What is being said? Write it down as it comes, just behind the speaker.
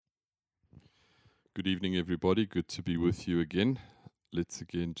Good evening, everybody. Good to be with you again. Let's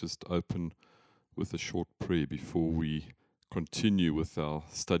again just open with a short prayer before we continue with our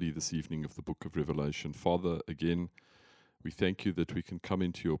study this evening of the book of Revelation. Father, again, we thank you that we can come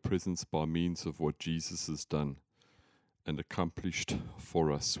into your presence by means of what Jesus has done and accomplished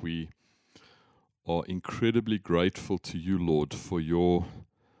for us. We are incredibly grateful to you, Lord, for your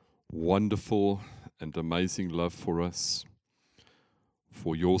wonderful and amazing love for us,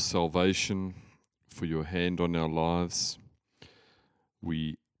 for your salvation, for your hand on our lives.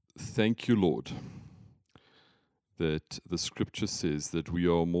 We thank you, Lord, that the scripture says that we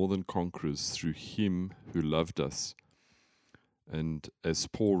are more than conquerors through him who loved us. And as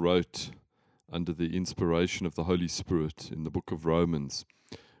Paul wrote under the inspiration of the Holy Spirit in the book of Romans,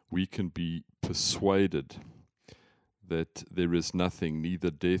 we can be persuaded that there is nothing,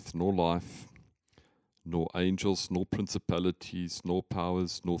 neither death nor life, nor angels, nor principalities, nor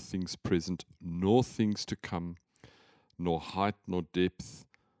powers, nor things present, nor things to come, nor height, nor depth,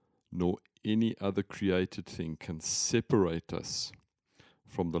 nor any other created thing can separate us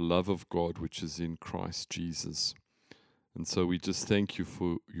from the love of God which is in Christ Jesus. And so we just thank you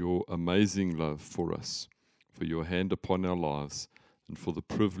for your amazing love for us, for your hand upon our lives, and for the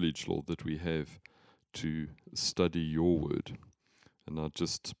privilege, Lord, that we have to study your word. And I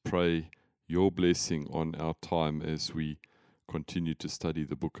just pray your blessing on our time as we continue to study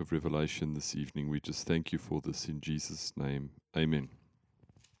the book of Revelation this evening. We just thank you for this in Jesus' name. Amen.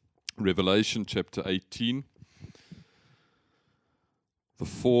 Revelation chapter 18. The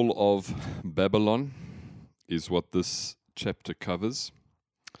fall of Babylon is what this chapter covers.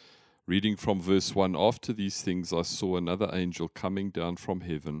 Reading from verse 1, after these things I saw another angel coming down from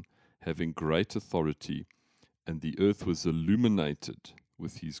heaven, having great authority, and the earth was illuminated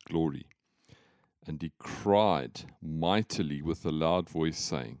with his glory. And he cried mightily with a loud voice,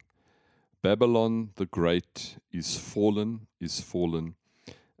 saying, Babylon the great is fallen,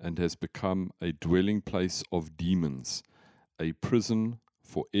 and has become a dwelling place of demons, a prison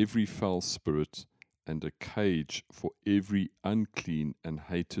for every foul spirit, and a cage for every unclean and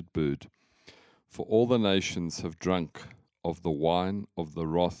hated bird. For all the nations have drunk of the wine of the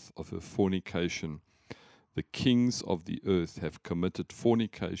wrath of her fornication. The kings of the earth have committed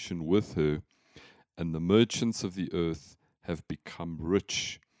fornication with her, and the merchants of the earth have become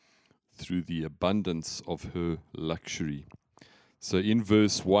rich through the abundance of her luxury. So in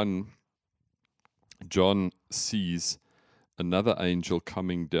verse 1, John sees another angel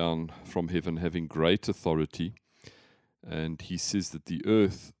coming down from heaven having great authority, and he says that the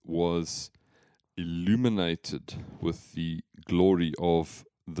earth was illuminated with the glory of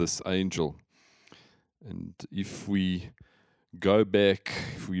this angel. And if we go back,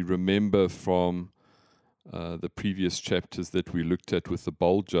 if we remember from the previous chapters that we looked at with the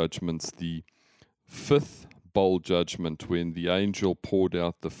bowl judgments, the fifth bowl judgment, when the angel poured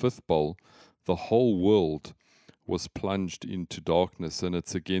out the fifth bowl, the whole world was plunged into darkness. And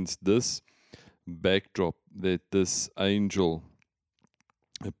it's against this backdrop that this angel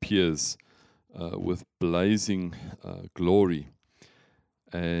appears with blazing glory.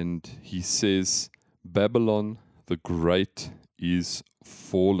 And he says, Babylon the great is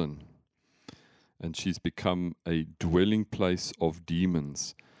fallen, and she's become a dwelling place of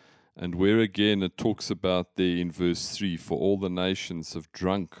demons. And where again it talks about there in verse 3, for all the nations have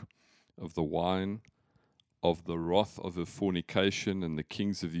drunk of the wine of the wrath of her fornication, and the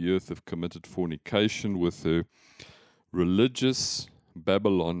kings of the earth have committed fornication with her. Religious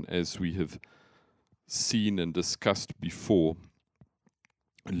Babylon, as we have seen and discussed before,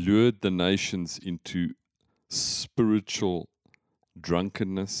 lured the nations into spiritual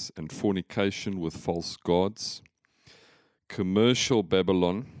drunkenness and fornication with false gods. Commercial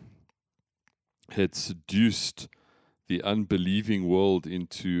Babylon had seduced the unbelieving world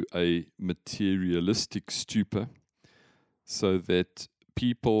into a materialistic stupor, so that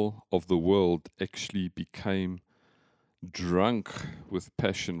people of the world actually became drunk with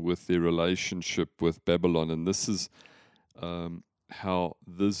passion with their relationship with Babylon. And this is how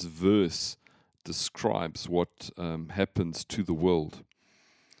this verse describes what happens to the world.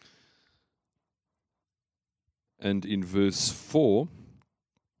 And in verse 4,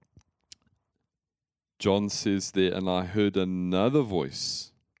 John says there, and I heard another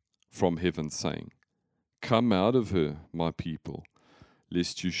voice from heaven saying, Come out of her, my people,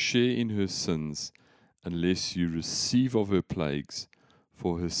 lest you share in her sins, unless you receive of her plagues,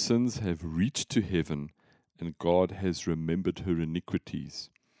 for her sins have reached to heaven, and God has remembered her iniquities.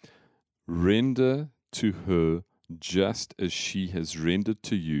 Render to her just as she has rendered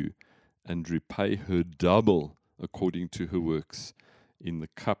to you, and repay her double according to her works. in the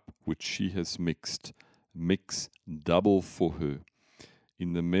cup which she has mixed, mix double for her.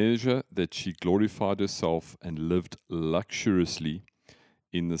 In the measure that she glorified herself and lived luxuriously,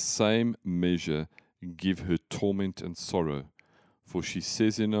 in the same measure give her torment and sorrow. For she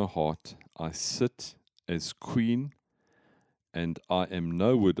says in her heart, I sit as queen, and I am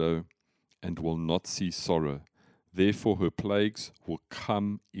no widow, and will not see sorrow. Therefore her plagues will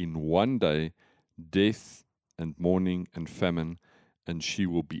come in one day, death and mourning and famine, and she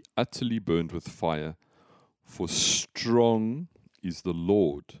will be utterly burned with fire. For strong is the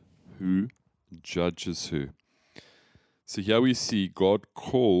Lord who judges her. So here we see God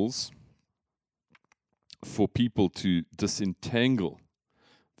calls for people to disentangle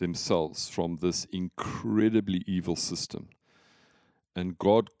themselves from this incredibly evil system. And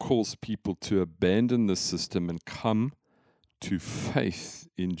God calls people to abandon the system and come to faith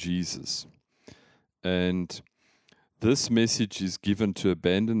in Jesus. And this message is given to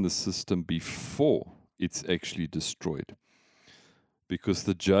abandon the system before it's actually destroyed. Because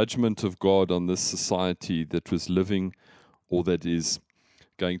the judgment of God on this society that was living, or that is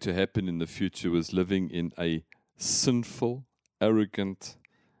going to happen in the future, was living in a sinful, arrogant,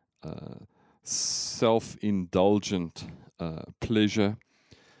 self-indulgent pleasure.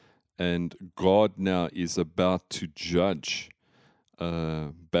 And God now is about to judge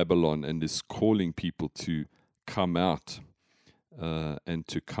Babylon and is calling people to come out and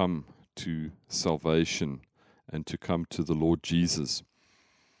to come to salvation and to come to the Lord Jesus.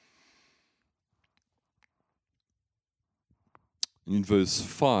 In verse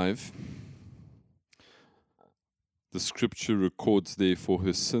 5, the scripture records, therefore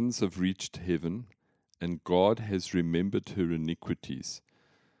her sins have reached heaven, and God has remembered her iniquities.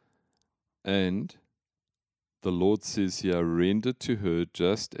 And the Lord says here, render to her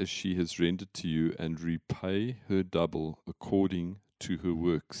just as she has rendered to you, and repay her double according to her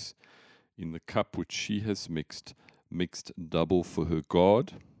works. In the cup which she has mixed double for her.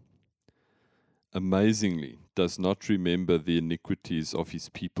 God, amazingly, does not remember the iniquities of his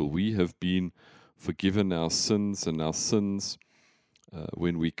people. We have been forgiven our sins, and our sins,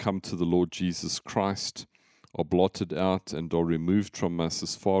 when we come to the Lord Jesus Christ, are blotted out and are removed from us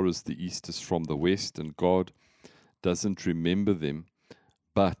as far as the east is from the west, and God doesn't remember them.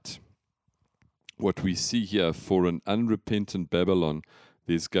 But what we see here, for an unrepentant Babylon,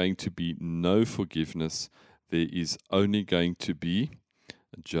 there's going to be no forgiveness. There is only going to be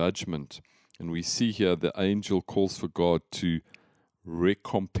judgment. And we see here the angel calls for God to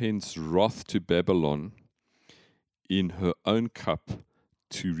recompense wrath to Babylon in her own cup,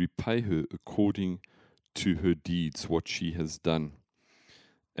 to repay her according to her deeds, what she has done.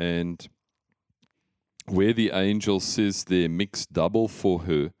 And where the angel says there, mix double for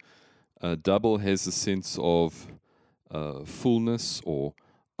her, double has a sense of fullness or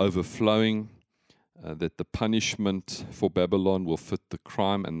overflowing, that the punishment for Babylon will fit the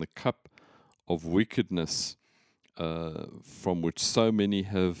crime, and the cup of wickedness from which so many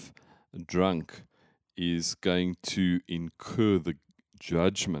have drunk is going to incur the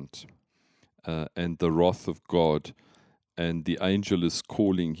judgment and the wrath of God. And the angel is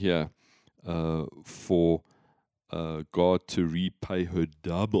calling here for God to repay her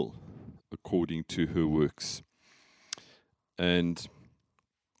double according to her works. And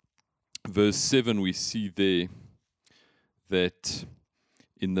verse 7, we see there that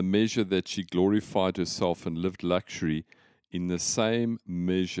in the measure that she glorified herself and lived luxury, in the same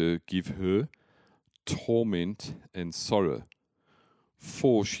measure give her torment and sorrow.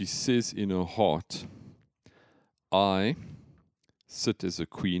 For she says in her heart, I sit as a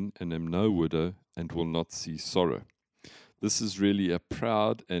queen and am no widow and will not see sorrow. This is really a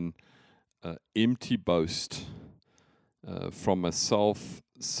proud and empty boast from a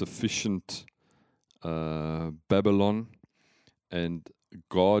self-sufficient Babylon, and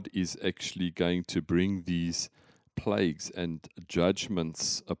God is actually going to bring these plagues and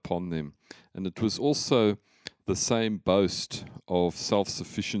judgments upon them. And it was also the same boast of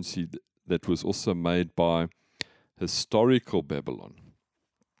self-sufficiency that was also made by historical Babylon.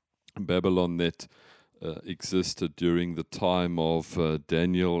 Babylon that existed during the time of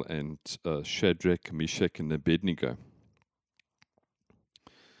Daniel and Shadrach, Meshach, and Abednego.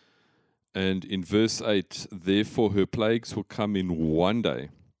 And in verse 8, therefore her plagues will come in one day,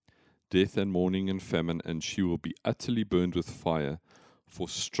 death and mourning and famine, and she will be utterly burned with fire, for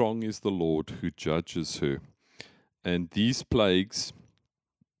strong is the Lord who judges her. And these plagues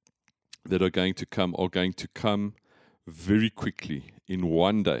that are going to come very quickly in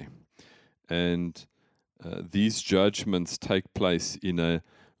one day. And these judgments take place in a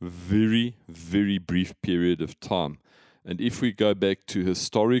very, very brief period of time. And if we go back to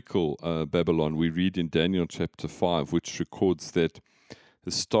historical Babylon, we read in Daniel chapter 5, which records that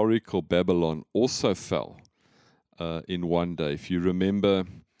historical Babylon also fell in one day. If you remember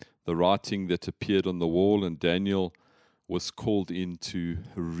the writing that appeared on the wall, and Daniel was called in to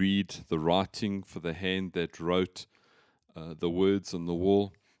read the writing for the hand that wrote the words on the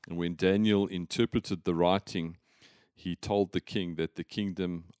wall. And when Daniel interpreted the writing, he told the king that the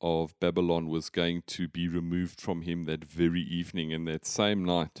kingdom of Babylon was going to be removed from him that very evening. And that same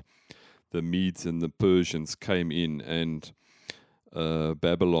night, the Medes and the Persians came in, and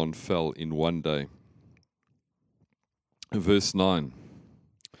Babylon fell in one day. Verse 9,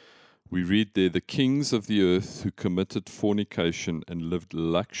 we read there, the kings of the earth who committed fornication and lived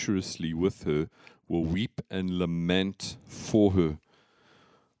luxuriously with her will weep and lament for her.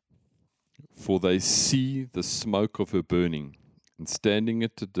 For they see the smoke of her burning, and standing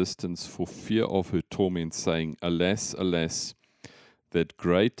at a distance for fear of her torment, saying, Alas, alas, that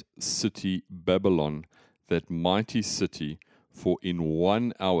great city Babylon, that mighty city, for in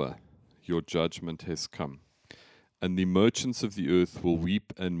 1 hour your judgment has come. And the merchants of the earth will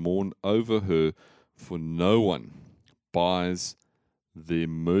weep and mourn over her, for no one buys their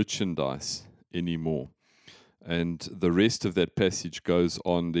merchandise anymore. And the rest of that passage goes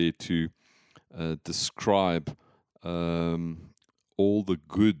on there to describe all the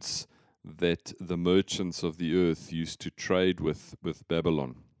goods that the merchants of the earth used to trade with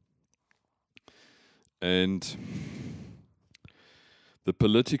Babylon. And the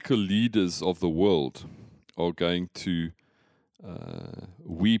political leaders of the world are going to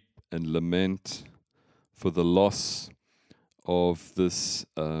weep and lament for the loss of this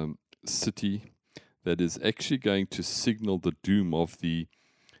city that is actually going to signal the doom of the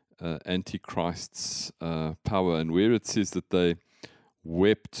Antichrist's power. And where it says that they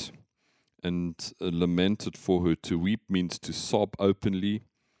wept and lamented for her, to weep means to sob openly.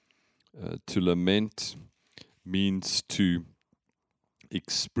 To lament means to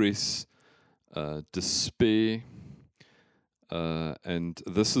express despair. And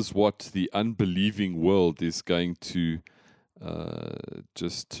this is what the unbelieving world is going to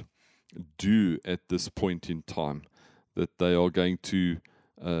just do at this point in time, that they are going to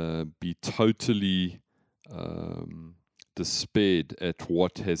be totally despaired at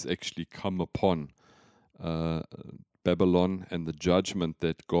what has actually come upon Babylon and the judgment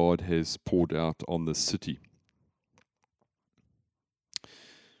that God has poured out on the city.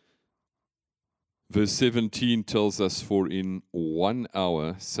 Verse 17 tells us, for in 1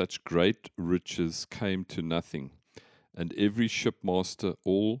 hour such great riches came to nothing, and every shipmaster,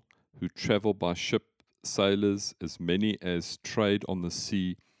 all who travel by ship, sailors, as many as trade on the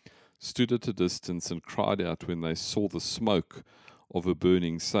sea, stood at a distance and cried out when they saw the smoke of a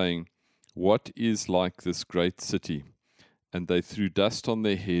burning, saying, What is like this great city? And they threw dust on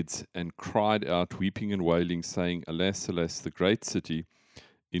their heads and cried out, weeping and wailing, saying, Alas, alas, the great city,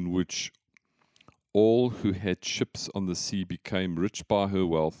 in which all who had ships on the sea became rich by her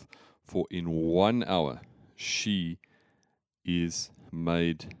wealth, for in 1 hour she is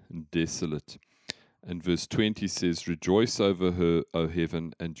made desolate. And verse 20 says, Rejoice over her, O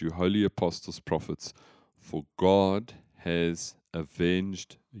heaven, and you holy apostles, prophets, for God has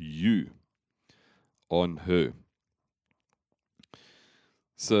avenged you on her.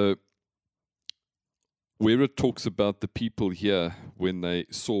 So, where it talks about the people here, when they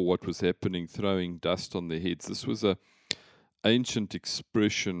saw what was happening, throwing dust on their heads, this was an ancient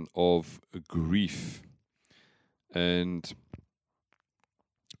expression of grief. And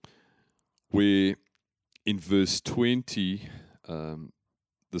where in verse 20,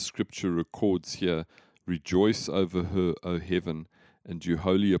 the scripture records here, Rejoice over her, O heaven, and you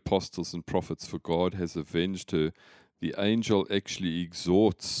holy apostles and prophets, for God has avenged her. The angel actually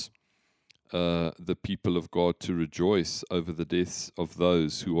exhorts the people of God to rejoice over the deaths of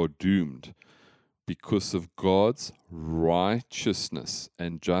those who are doomed because of God's righteousness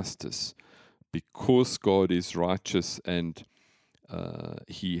and justice. Because God is righteous and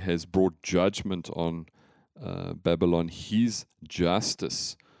He has brought judgment on Babylon, His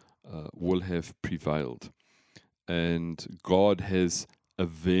justice will have prevailed. And God has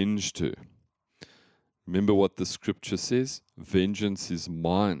avenged her. Remember what the scripture says? Vengeance is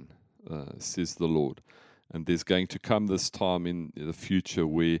mine, says the Lord. And there's going to come this time in the future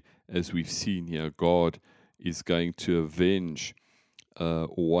where, as we've seen here, God is going to avenge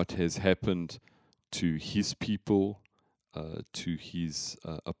what has happened to His people, to His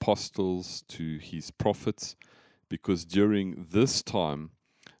apostles, to His prophets, because during this time,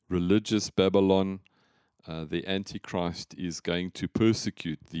 religious Babylon the Antichrist is going to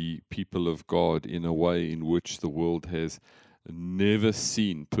persecute the people of God in a way in which the world has never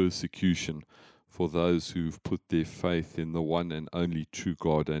seen persecution for those who've put their faith in the one and only true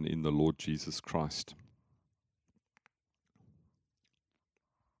God and in the Lord Jesus Christ.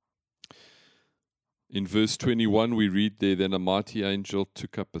 In verse 21 we read there, "Then a mighty angel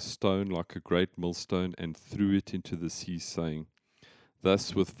took up a stone like a great millstone and threw it into the sea, saying,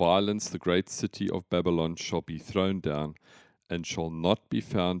 Thus with violence the great city of Babylon shall be thrown down, and shall not be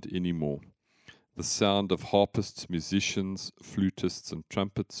found any more. The sound of harpists, musicians, flutists, and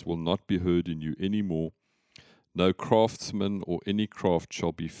trumpets will not be heard in you any more. No craftsman or any craft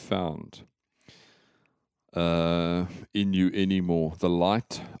shall be found in you anymore. The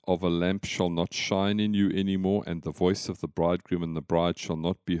light of a lamp shall not shine in you anymore, and the voice of the bridegroom and the bride shall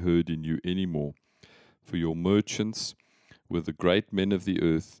not be heard in you anymore. For your merchants were the great men of the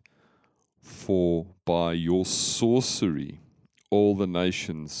earth, for by your sorcery all the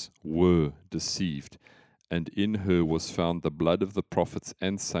nations were deceived, and in her was found the blood of the prophets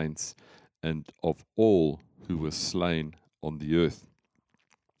and saints, and of all who were slain on the earth."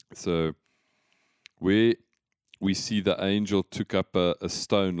 So, where we see the angel took up a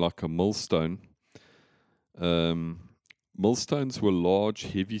stone like a millstone, millstones were large,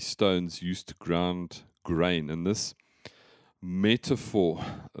 heavy stones used to ground grain, and this metaphor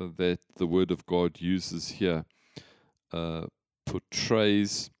that the Word of God uses here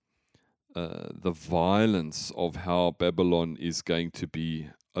portrays the violence of how Babylon is going to be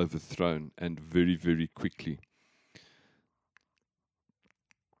overthrown, and very, very quickly.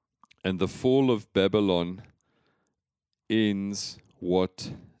 And the fall of Babylon ends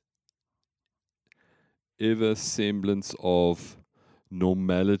what ever semblance of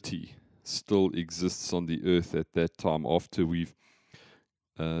normality still exists on the earth at that time. After we've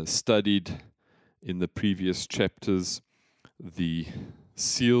studied in the previous chapters the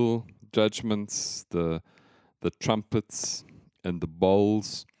seal judgments, the trumpets, and the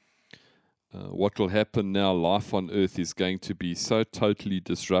bowls, what will happen now, life on earth is going to be so totally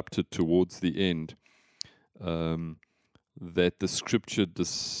disrupted towards the end that the scripture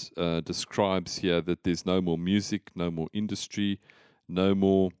describes here that there's no more music, no more industry, no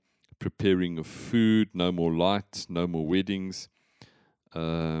more preparing of food, no more light, no more weddings,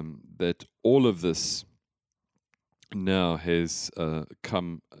 that all of this now has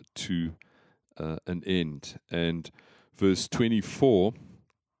come to an end. And verse 24,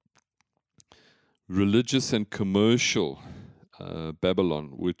 religious and commercial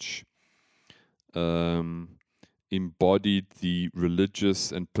Babylon, which embodied the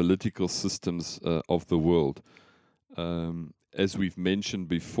religious and political systems of the world, as we've mentioned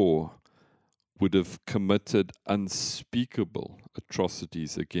before, would have committed unspeakable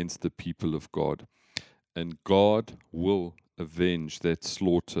atrocities against the people of God. And God will avenge that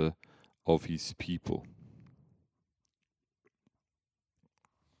slaughter of his people.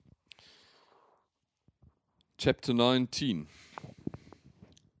 Chapter 19.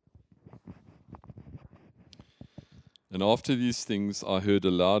 And after these things I heard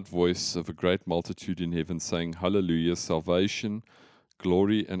a loud voice of a great multitude in heaven saying, Hallelujah, salvation,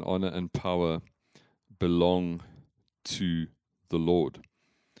 glory and honor and power belong to the Lord.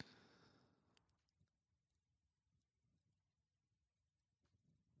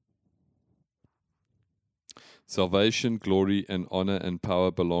 Salvation, glory and honor and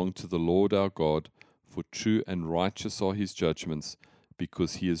power belong to the Lord our God, for true and righteous are his judgments,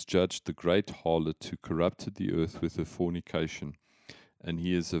 because he has judged the great harlot who corrupted the earth with her fornication, and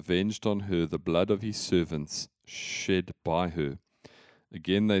he has avenged on her the blood of his servants shed by her.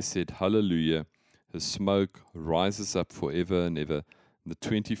 Again they said, Hallelujah, her smoke rises up forever and ever. And the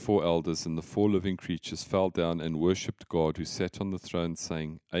 24 elders and the 4 living creatures fell down and worshipped God who sat on the throne,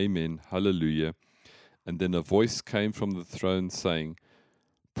 saying, Amen, Hallelujah. And then a voice came from the throne saying,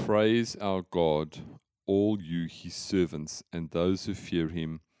 Praise our God, all you his servants, and those who fear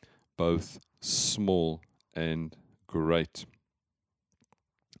him, both small and great.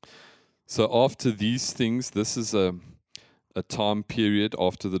 So after these things, this is a time period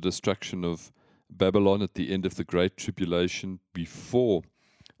after the destruction of Babylon at the end of the Great Tribulation, before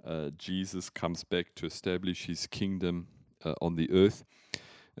Jesus comes back to establish his kingdom on the earth.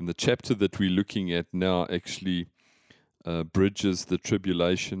 And the chapter that we're looking at now actually bridges the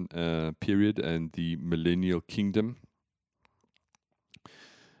tribulation period and the millennial kingdom.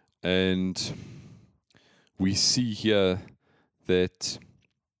 And we see here that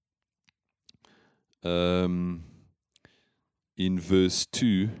in verse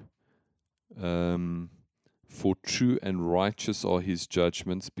 2, For true and righteous are his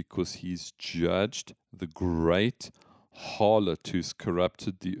judgments, because he's judged the great harlot who's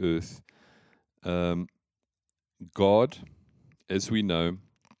corrupted the earth. God, as we know,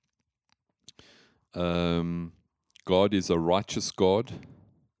 God is a righteous God.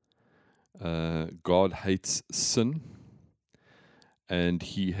 God hates sin, and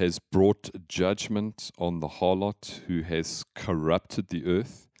he has brought judgment on the harlot who has corrupted the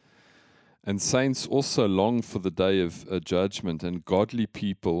earth. And saints also long for the day of judgment, and godly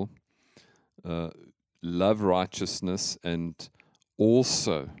people love righteousness and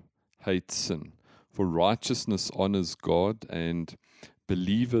also hate sin. For righteousness honors God, and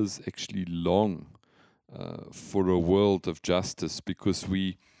believers actually long for a world of justice, because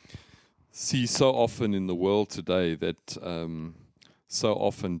we see so often in the world today that so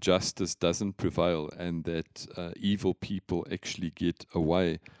often justice doesn't prevail, and that evil people actually get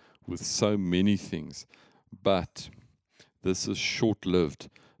away with so many things. But this is short-lived,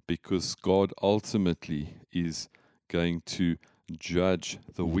 because God ultimately is going to judge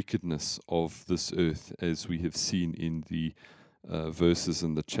the wickedness of this earth, as we have seen in the verses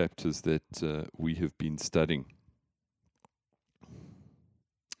and the chapters that we have been studying.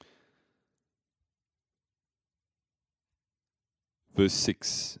 Verse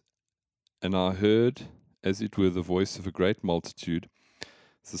 6, and I heard, as it were, the voice of a great multitude,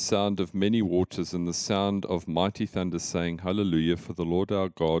 the sound of many waters, and the sound of mighty thunder, saying, Hallelujah, for the Lord our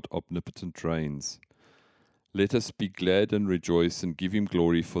God omnipotent reigns. Let us be glad and rejoice and give him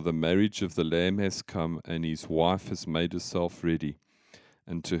glory, for the marriage of the Lamb has come, and his wife has made herself ready.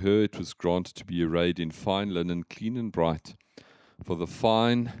 And to her it was granted to be arrayed in fine linen, clean and bright. For the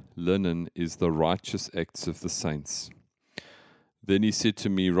fine linen is the righteous acts of the saints. Then he said to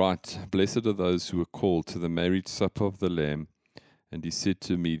me, Write, blessed are those who are called to the marriage supper of the Lamb. And he said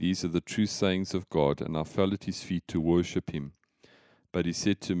to me, These are the true sayings of God. And I fell at his feet to worship him. But he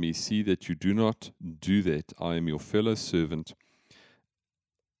said to me, See that you do not do that. I am your fellow servant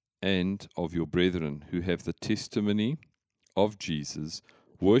and of your brethren who have the testimony of Jesus.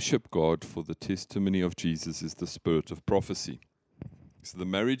 Worship God, for the testimony of Jesus is the spirit of prophecy. So the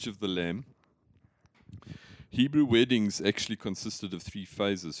marriage of the Lamb. Hebrew weddings actually consisted of 3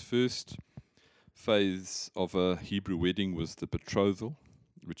 phases. First phase of a Hebrew wedding was the betrothal,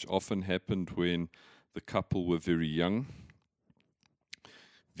 which often happened when the couple were very young.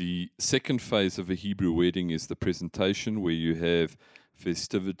 The second phase of a Hebrew wedding is the presentation, where you have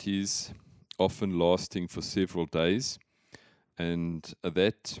festivities, often lasting for several days. And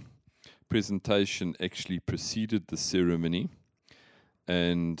that presentation actually preceded the ceremony.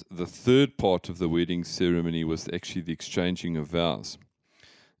 And the third part of the wedding ceremony was actually the exchanging of vows.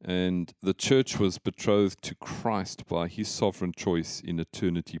 And the church was betrothed to Christ by his sovereign choice in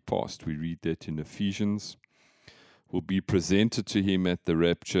eternity past. We read that in Ephesians. Will be presented to him at the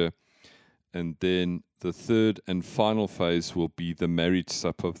rapture. And then the third and final phase will be the marriage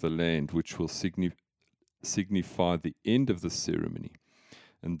supper of the Lamb, which will signify the end of the ceremony.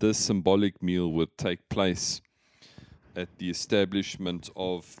 And this symbolic meal would take place at the establishment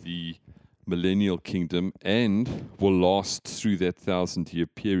of the millennial kingdom and will last through that 1,000-year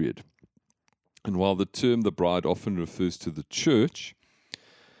period. And while the term the bride often refers to the church,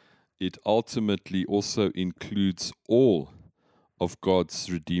 it ultimately also includes all of God's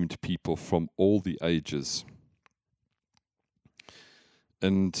redeemed people from all the ages.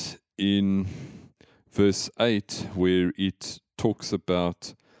 And in verse 8, where it talks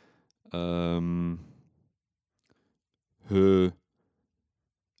about her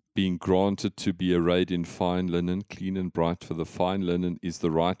being granted to be arrayed in fine linen, clean and bright, for the fine linen is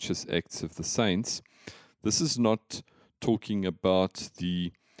the righteous acts of the saints. This is not talking about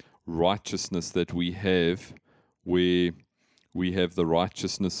the righteousness that we have, where we have the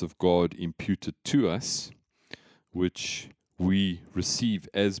righteousness of God imputed to us, which we receive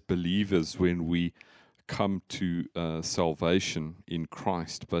as believers when we come to salvation in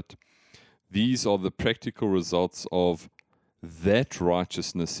Christ. But these are the practical results of that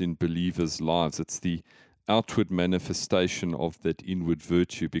righteousness in believers' lives. It's the outward manifestation of that inward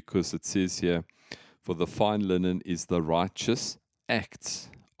virtue, because it says here, for the fine linen is the righteous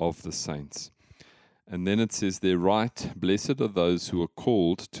acts of the saints. And then it says there, right, blessed are those who are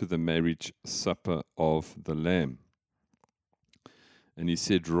called to the marriage supper of the Lamb. And he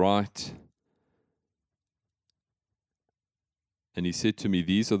said, right. And he said to me,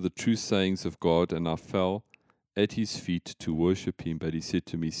 these are the true sayings of God, and I fell at his feet to worship him. But he said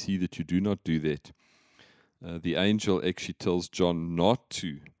to me, see that you do not do that. The angel actually tells John not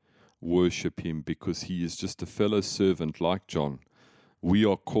to worship him, because he is just a fellow servant like John, we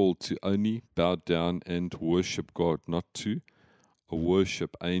are called to only bow down and worship God, not to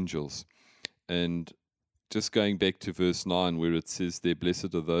worship angels. And just going back to verse 9, where it says there,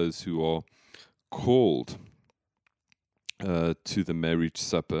 blessed are those who are called to the marriage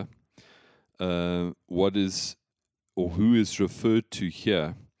supper. What is, or who is referred to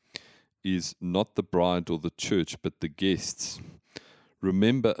here, is not the bride or the church, but the guests.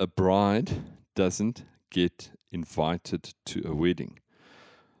 Remember, a bride doesn't get invited to a wedding.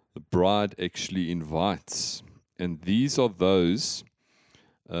 The bride actually invites. And these are those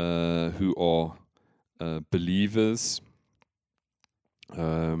who are believers,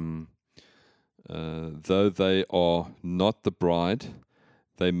 though they are not the bride.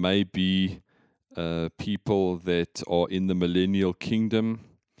 They may be people that are in the millennial kingdom,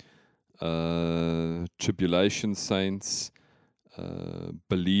 tribulation saints,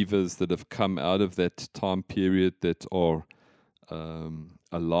 believers that have come out of that time period, that are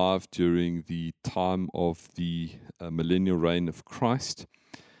alive during the time of the millennial reign of Christ.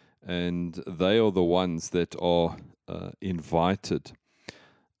 And they are the ones that are invited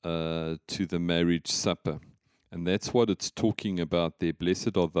to the marriage supper. And that's what it's talking about there.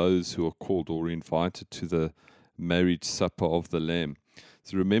 Blessed are those who are called or invited to the marriage supper of the Lamb.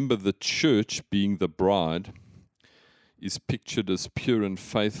 So remember, the church, being the bride, is pictured as pure and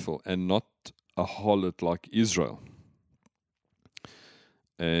faithful, and not a harlot like Israel.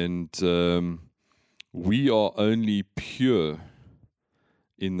 And we are only pure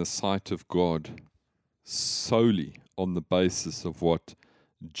in the sight of God solely on the basis of what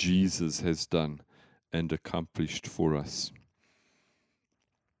Jesus has done and accomplished for us.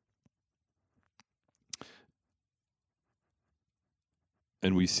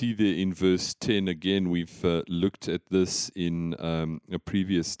 And we see there in verse 10, again, we've looked at this in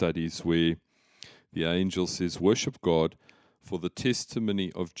previous studies, where the angel says, worship God, for the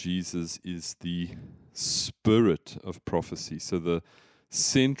testimony of Jesus is the spirit of prophecy. So the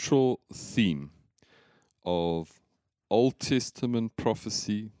central theme of Old Testament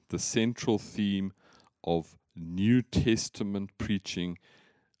prophecy, the central theme of New Testament preaching,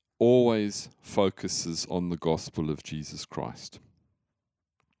 always focuses on the gospel of Jesus Christ.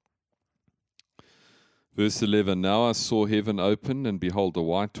 Verse 11, now I saw heaven open, and behold, a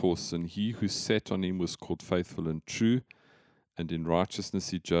white horse, and he who sat on him was called Faithful and True, and in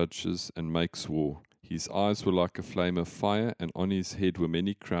righteousness he judges and makes war. His eyes were like a flame of fire, and on his head were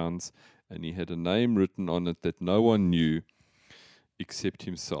many crowns, and he had a name written on it that no one knew except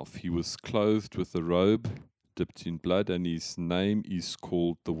himself. He was clothed with a robe dipped in blood, and his name is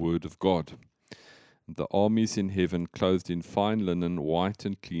called the Word of God. The armies in heaven, clothed in fine linen, white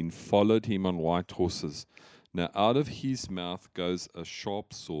and clean, followed him on white horses. Now out of his mouth goes a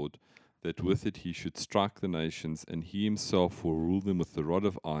sharp sword, that with it he should strike the nations, and he himself will rule them with the rod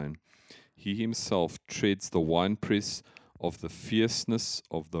of iron. He himself treads the winepress of the fierceness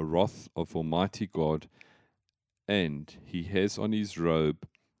of the wrath of Almighty God, and he has on his robe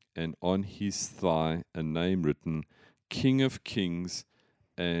and on his thigh a name written, King of Kings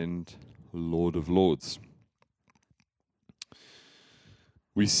and Lord of Lords.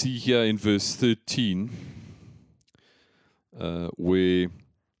 We see here in verse 13 where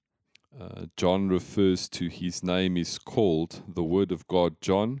John refers to his name is called the Word of God.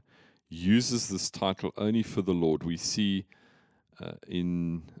 John uses this title only for the Lord. We see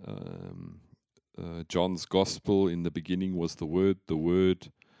in John's Gospel, in the beginning was the Word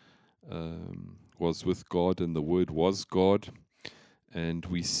was with God, and the Word was God. And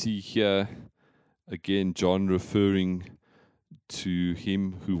we see here, again, John referring to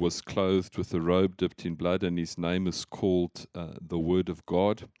him who was clothed with a robe dipped in blood, and his name is called the Word of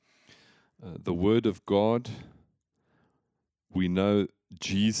God. The Word of God, we know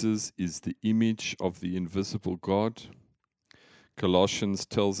Jesus is the image of the invisible God. Colossians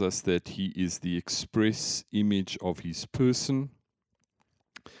tells us that he is the express image of his person.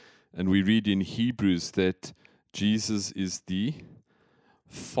 And we read in Hebrews that Jesus is the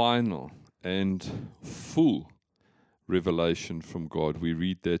final and full revelation from God. We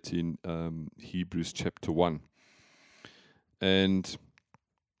read that in Hebrews chapter 1. And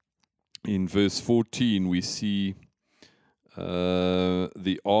in verse 14 we see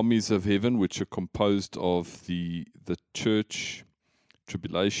the armies of heaven, which are composed of the church,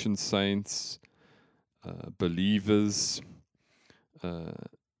 tribulation saints, believers.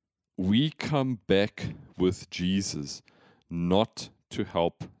 We come back with Jesus, not to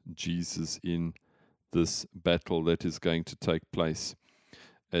help Jesus in this battle that is going to take place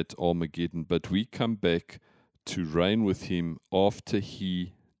at Armageddon, but we come back to reign with him after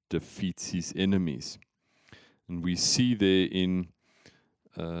he defeats his enemies. And we see there in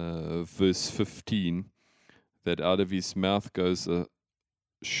verse 15, that out of his mouth goes a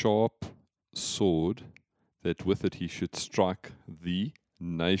sharp sword, that with it he should strike the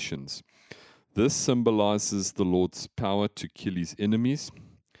nations. This symbolizes the Lord's power to kill his enemies,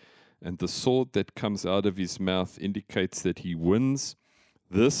 and the sword that comes out of his mouth indicates that he wins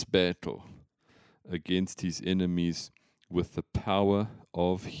this battle against his enemies with the power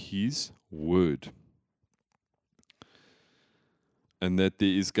of his word. And that there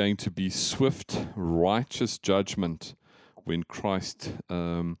is going to be swift, righteous judgment when Christ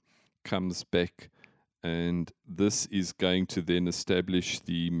comes back. And this is going to then establish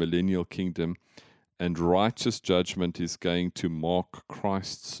the millennial kingdom. And righteous judgment is going to mark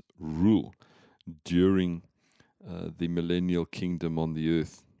Christ's rule during the millennial kingdom on the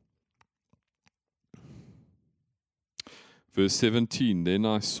earth. Verse 17, then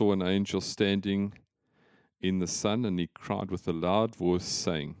I saw an angel standing in the sun, and he cried with a loud voice,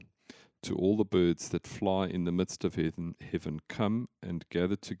 saying to all the birds that fly in the midst of heaven, come and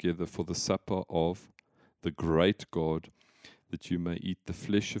gather together for the supper of the great God, that you may eat the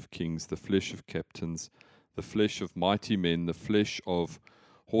flesh of kings, the flesh of captains, the flesh of mighty men, the flesh of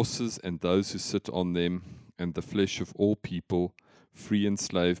horses and those who sit on them, and the flesh of all people, free and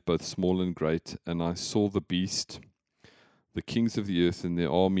slave, both small and great. And I saw the beast, the kings of the earth and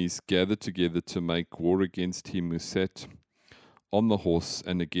their armies, gathered together to make war against him who sat on the horse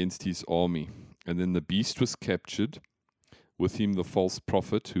and against his army. And then the beast was captured, with him the false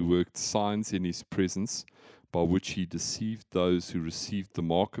prophet, who worked signs in his presence, by which he deceived those who received the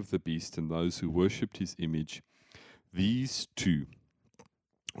mark of the beast and those who worshipped his image. These two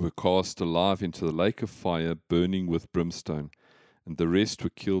were cast alive into the lake of fire, burning with brimstone, and the rest were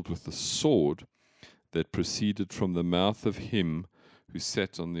killed with the sword that proceeded from the mouth of him who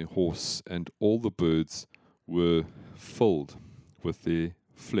sat on the horse, and all the birds were filled with their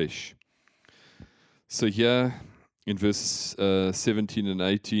flesh. So here in verse 17 and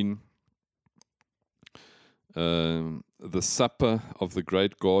 18, the supper of the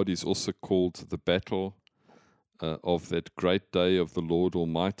great God is also called the battle of that great day of the Lord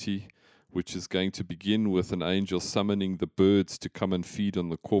Almighty, which is going to begin with an angel summoning the birds to come and feed on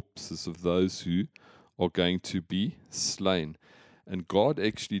the corpses of those who are going to be slain. And God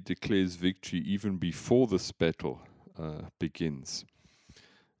actually declares victory even before this battle begins.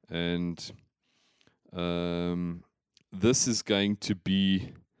 And this is going to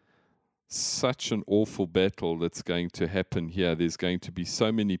be such an awful battle that's going to happen here. There's going to be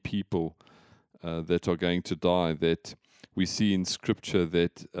so many people that are going to die, that we see in Scripture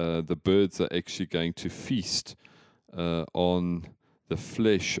that the birds are actually going to feast on the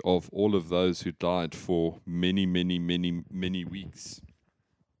flesh of all of those who died for many, many, many, many weeks.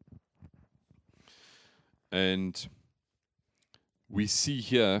 And we see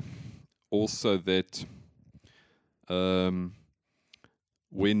here also that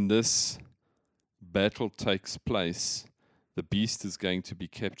when this battle takes place, the beast is going to be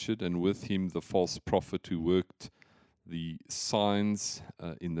captured, and with him the false prophet who worked the signs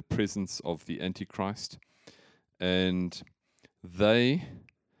in the presence of the Antichrist. And they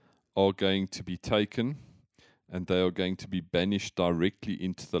are going to be taken, and they are going to be banished directly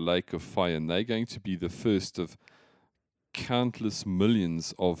into the lake of fire. And they're going to be the first of countless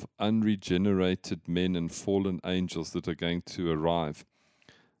millions of unregenerated men and fallen angels that are going to arrive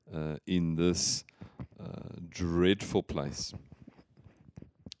in this dreadful place.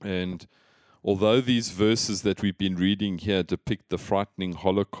 And although these verses that we've been reading here depict the frightening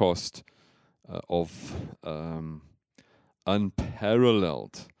Holocaust of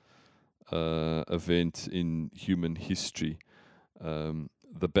unparalleled event in human history,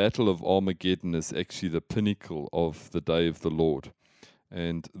 the Battle of Armageddon is actually the pinnacle of the day of the Lord.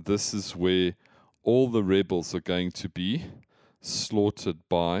 And this is where all the rebels are going to be slaughtered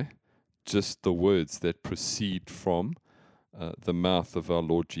by just the words that proceed from the mouth of our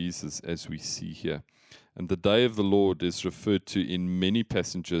Lord Jesus, as we see here. And the day of the Lord is referred to in many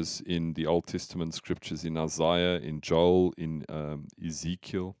passages in the Old Testament scriptures, in Isaiah, in Joel, in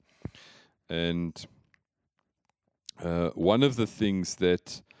Ezekiel. And one of the things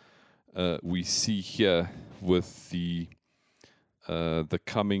that we see here with the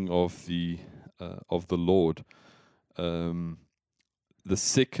coming of the Lord, the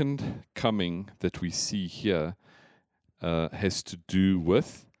second coming that we see here has to do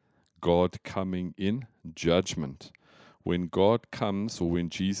with God coming in judgment. When God comes, or when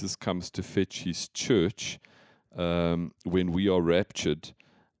Jesus comes to fetch his church, when we are raptured,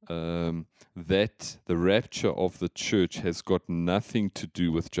 that the rapture of the church has got nothing to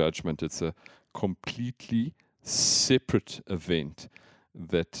do with judgment. It's a completely separate event.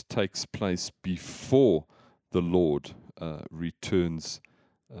 that takes place before the Lord returns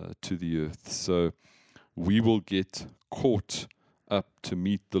to the earth. So we will get caught up to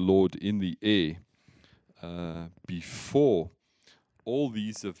meet the Lord in the air before all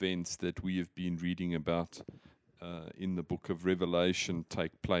these events that we have been reading about in the book of Revelation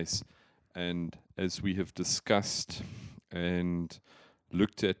take place. And as we have discussed and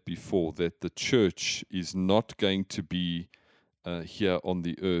looked at before, that the church is not going to be here on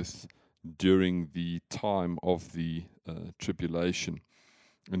the earth during the time of the tribulation.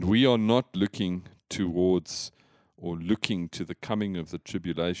 And we are not looking towards or looking to the coming of the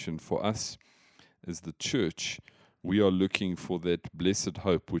tribulation for us as the church. We are looking for that blessed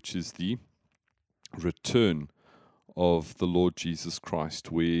hope, which is the return of the Lord Jesus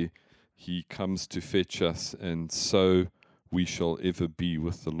Christ, where he comes to fetch us, and so we shall ever be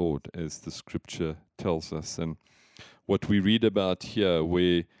with the Lord, as the scripture tells us. And what we read about here,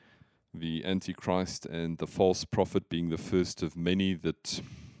 where the Antichrist and the false prophet being the first of many that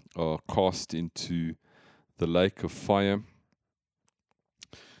are cast into the lake of fire,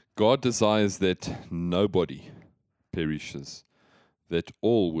 God desires that nobody perishes, that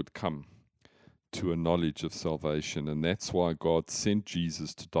all would come to a knowledge of salvation. And that's why God sent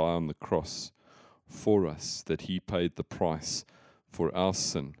Jesus to die on the cross for us, that he paid the price for our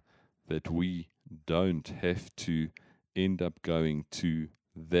sin, that we don't have to end up going to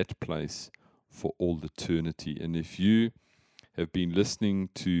that place for all eternity. And if you have been listening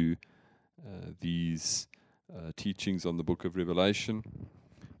to these teachings on the book of Revelation,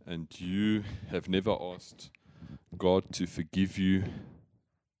 and you have never asked God to forgive you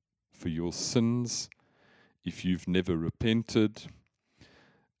for your sins, if you've never repented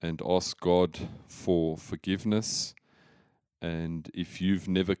and asked God for forgiveness, and if you've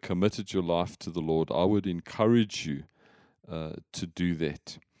never committed your life to the Lord, I would encourage you to do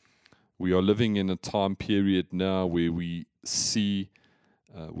that. We are living in a time period now where we see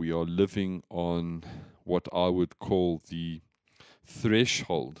we are living on what I would call the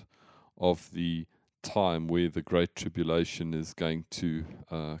threshold of the time where the Great Tribulation is going to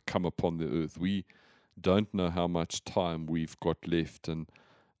come upon the earth. We don't know how much time we've got left, and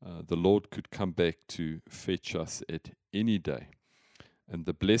the Lord could come back to fetch us at any day. And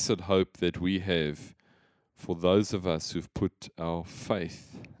the blessed hope that we have for those of us who've put our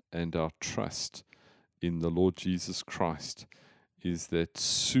faith and our trust in the Lord Jesus Christ is that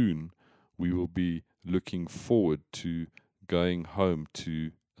soon we will be looking forward to going home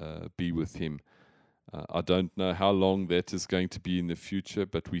to be with him. I don't know how long that is going to be in the future,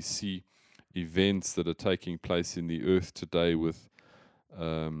 but we see events that are taking place in the earth today with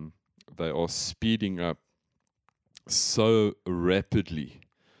they are speeding up so rapidly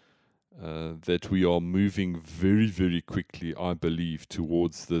that we are moving very, very quickly, I believe,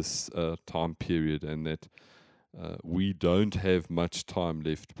 towards this time period, and that we don't have much time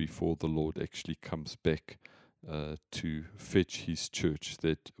left before the Lord actually comes back to fetch his church,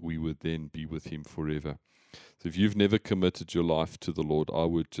 that we would then be with him forever. So if you've never committed your life to the Lord, I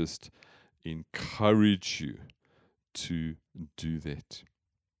would just encourage you to do that.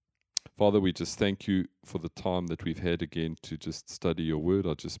 Father, we just thank you for the time that we've had again to just study your word.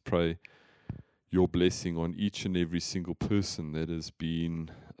 I just pray your blessing on each and every single person that has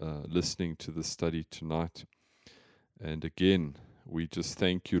been listening to the study tonight. And again, we just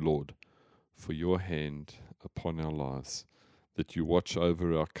thank you, Lord, for your hand upon our lives, that you watch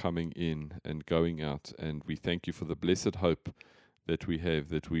over our coming in and going out. And we thank you for the blessed hope that we have,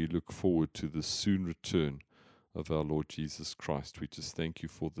 that we look forward to the soon return of our Lord Jesus Christ. We just thank you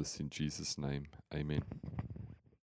for this in Jesus' name. Amen.